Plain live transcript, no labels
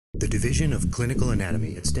Division of Clinical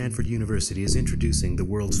Anatomy at Stanford University is introducing the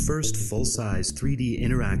world's first full-size 3D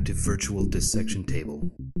interactive virtual dissection table.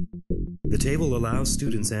 The table allows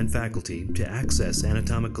students and faculty to access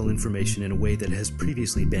anatomical information in a way that has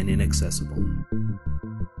previously been inaccessible.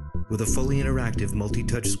 With a fully interactive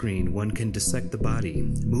multi-touch screen, one can dissect the body,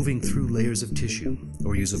 moving through layers of tissue,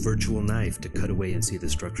 or use a virtual knife to cut away and see the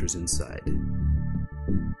structures inside.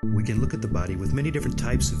 We can look at the body with many different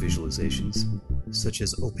types of visualizations, such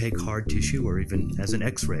as opaque hard tissue or even as an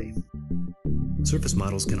X-ray. Surface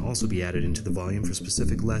models can also be added into the volume for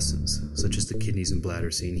specific lessons, such as the kidneys and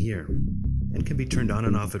bladder seen here, and can be turned on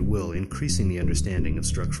and off at will, increasing the understanding of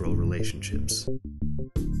structural relationships.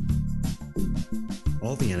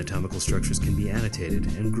 All the anatomical structures can be annotated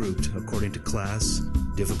and grouped according to class,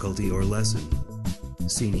 difficulty, or lesson.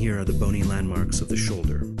 Seen here are the bony landmarks of the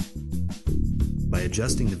shoulder. By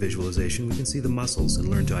adjusting the visualization, we can see the muscles and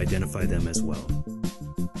learn to identify them as well.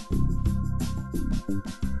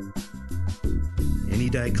 Any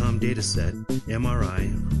DICOM dataset,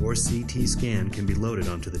 MRI, or CT scan can be loaded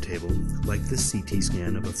onto the table, like this CT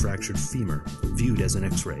scan of a fractured femur, viewed as an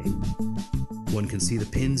X-ray. One can see the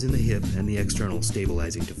pins in the hip and the external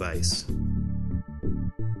stabilizing device.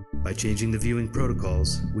 By changing the viewing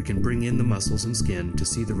protocols, we can bring in the muscles and skin to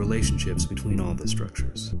see the relationships between all the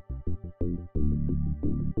structures.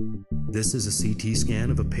 This is a CT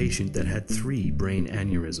scan of a patient that had 3 brain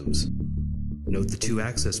aneurysms. Note the 2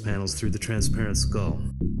 access panels through the transparent skull.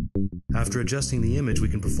 After adjusting the image, we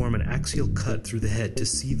can perform an axial cut through the head to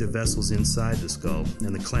see the vessels inside the skull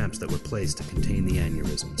and the clamps that were placed to contain the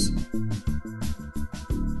aneurysms.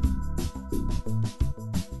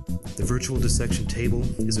 The virtual dissection table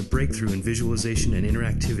is a breakthrough in visualization and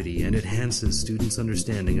interactivity and enhances students'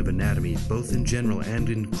 understanding of anatomy both in general and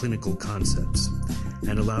in clinical concepts,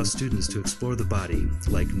 and allows students to explore the body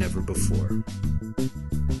like never before.